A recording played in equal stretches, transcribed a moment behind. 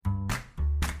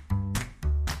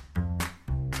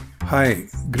Hi,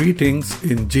 greetings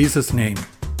in Jesus' name.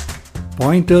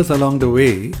 Pointers along the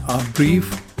way are brief,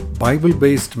 Bible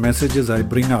based messages I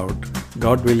bring out,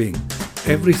 God willing,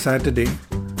 every Saturday,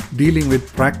 dealing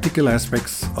with practical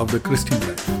aspects of the Christian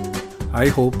life. I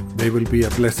hope they will be a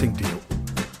blessing to you.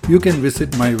 You can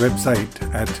visit my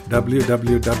website at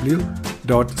www.c-n-c.org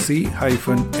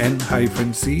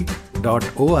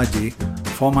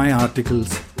for my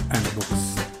articles and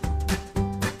books.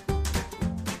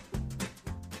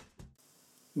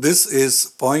 This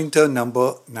is pointer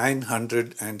number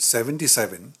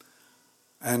 977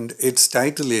 and its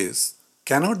title is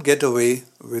Cannot Get Away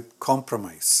with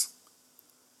Compromise.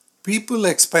 People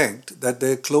expect that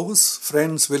their close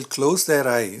friends will close their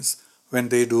eyes when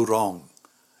they do wrong.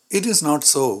 It is not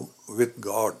so with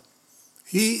God.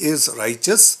 He is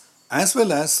righteous as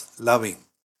well as loving.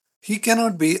 He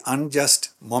cannot be unjust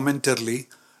momentarily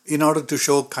in order to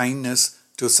show kindness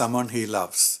to someone he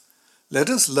loves. Let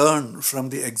us learn from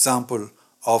the example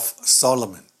of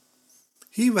Solomon.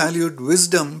 He valued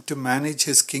wisdom to manage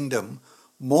his kingdom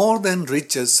more than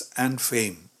riches and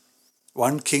fame.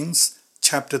 1 Kings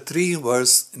chapter 3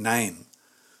 verse 9.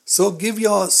 So give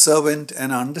your servant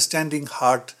an understanding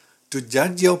heart to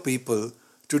judge your people,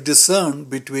 to discern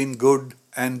between good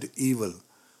and evil.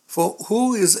 For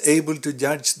who is able to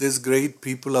judge this great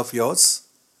people of yours?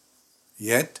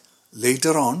 Yet,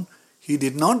 later on, he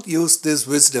did not use this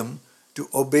wisdom to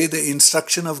obey the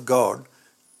instruction of God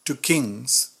to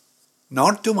kings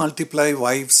not to multiply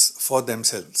wives for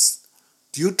themselves.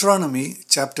 Deuteronomy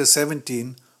chapter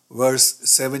 17 verse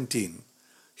 17.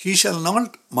 He shall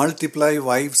not multiply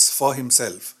wives for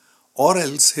himself, or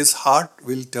else his heart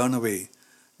will turn away,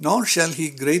 nor shall he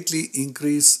greatly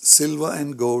increase silver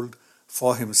and gold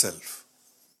for himself.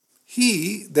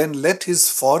 He then let his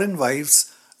foreign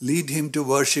wives lead him to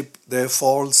worship their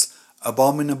false,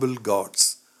 abominable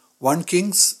gods. 1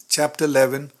 Kings chapter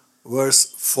 11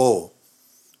 verse 4.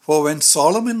 For when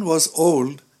Solomon was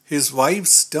old, his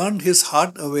wives turned his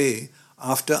heart away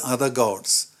after other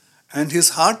gods, and his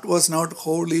heart was not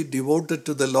wholly devoted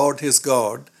to the Lord his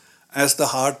God, as the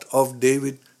heart of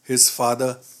David his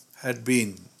father had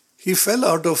been. He fell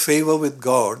out of favor with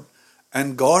God,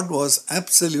 and God was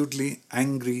absolutely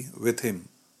angry with him.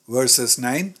 Verses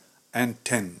 9 and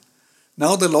 10.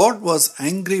 Now the Lord was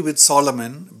angry with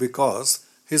Solomon because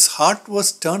his heart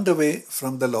was turned away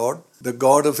from the Lord, the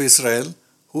God of Israel,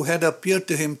 who had appeared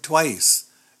to him twice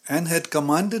and had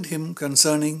commanded him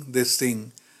concerning this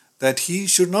thing, that he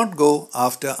should not go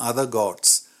after other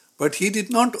gods. But he did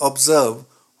not observe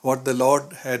what the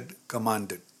Lord had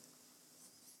commanded.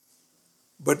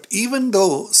 But even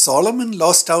though Solomon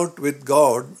lost out with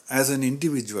God as an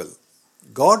individual,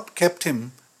 God kept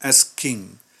him as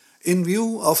king in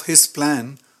view of his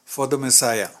plan for the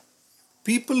Messiah.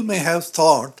 People may have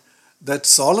thought that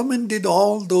Solomon did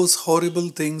all those horrible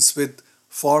things with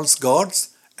false gods,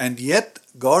 and yet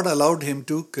God allowed him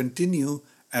to continue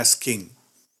as king.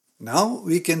 Now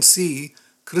we can see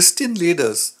Christian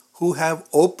leaders who have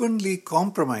openly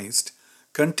compromised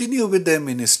continue with their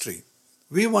ministry.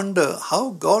 We wonder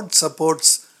how God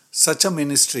supports such a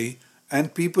ministry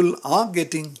and people are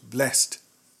getting blessed.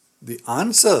 The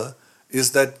answer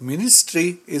is that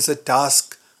ministry is a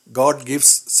task God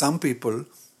gives some people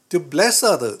to bless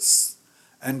others,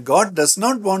 and God does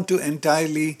not want to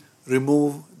entirely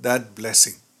remove that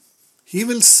blessing. He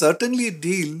will certainly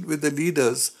deal with the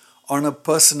leaders on a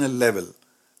personal level.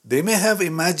 They may have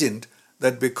imagined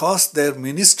that because their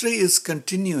ministry is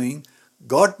continuing,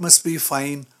 God must be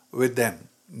fine with them.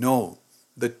 No,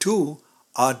 the two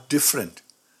are different.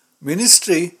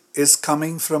 Ministry is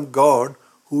coming from God,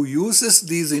 who uses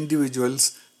these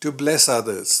individuals to bless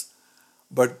others.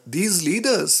 But these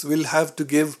leaders will have to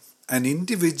give an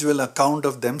individual account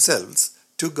of themselves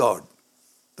to God.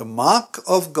 The mark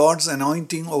of God's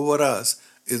anointing over us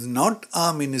is not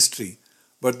our ministry,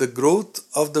 but the growth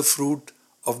of the fruit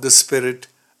of the Spirit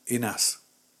in us.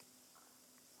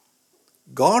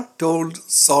 God told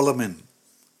Solomon,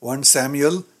 1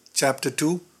 Samuel chapter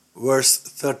 2 verse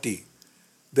 30,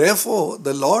 Therefore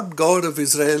the Lord God of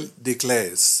Israel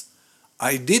declares,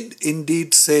 I did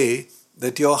indeed say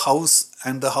that your house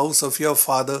and the house of your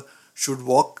father should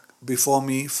walk before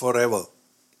me forever.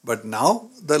 But now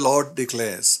the Lord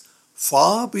declares,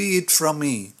 Far be it from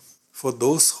me, for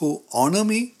those who honor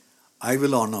me, I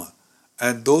will honor,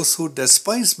 and those who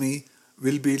despise me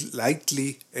will be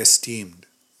lightly esteemed.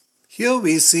 Here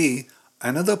we see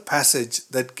another passage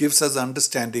that gives us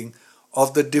understanding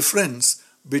of the difference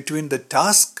between the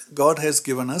task God has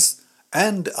given us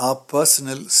and our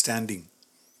personal standing.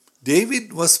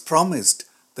 David was promised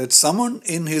that someone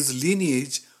in his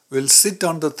lineage will sit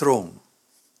on the throne.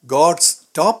 God's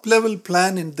top level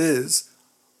plan in this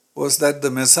was that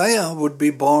the Messiah would be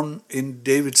born in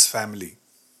David's family.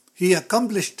 He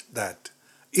accomplished that,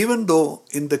 even though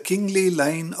in the kingly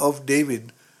line of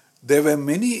David there were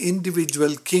many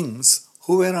individual kings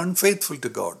who were unfaithful to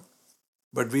God.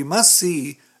 But we must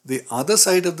see the other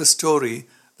side of the story,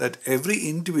 that every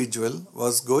individual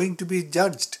was going to be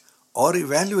judged or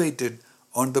evaluated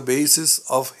on the basis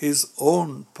of his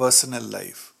own personal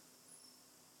life.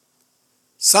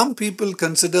 Some people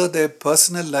consider their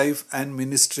personal life and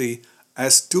ministry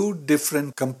as two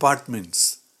different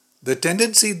compartments. The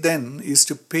tendency then is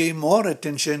to pay more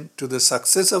attention to the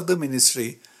success of the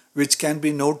ministry, which can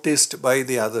be noticed by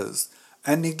the others,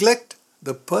 and neglect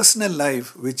the personal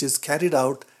life which is carried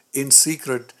out in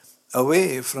secret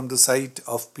away from the sight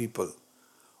of people.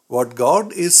 What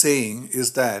God is saying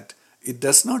is that it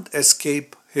does not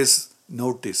escape His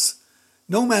notice.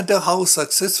 No matter how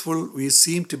successful we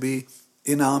seem to be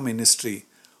in our ministry,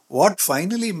 what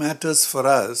finally matters for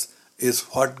us is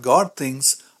what God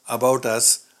thinks about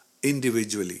us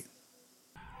individually.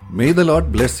 May the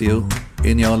Lord bless you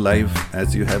in your life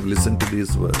as you have listened to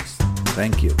these words.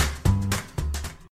 Thank you.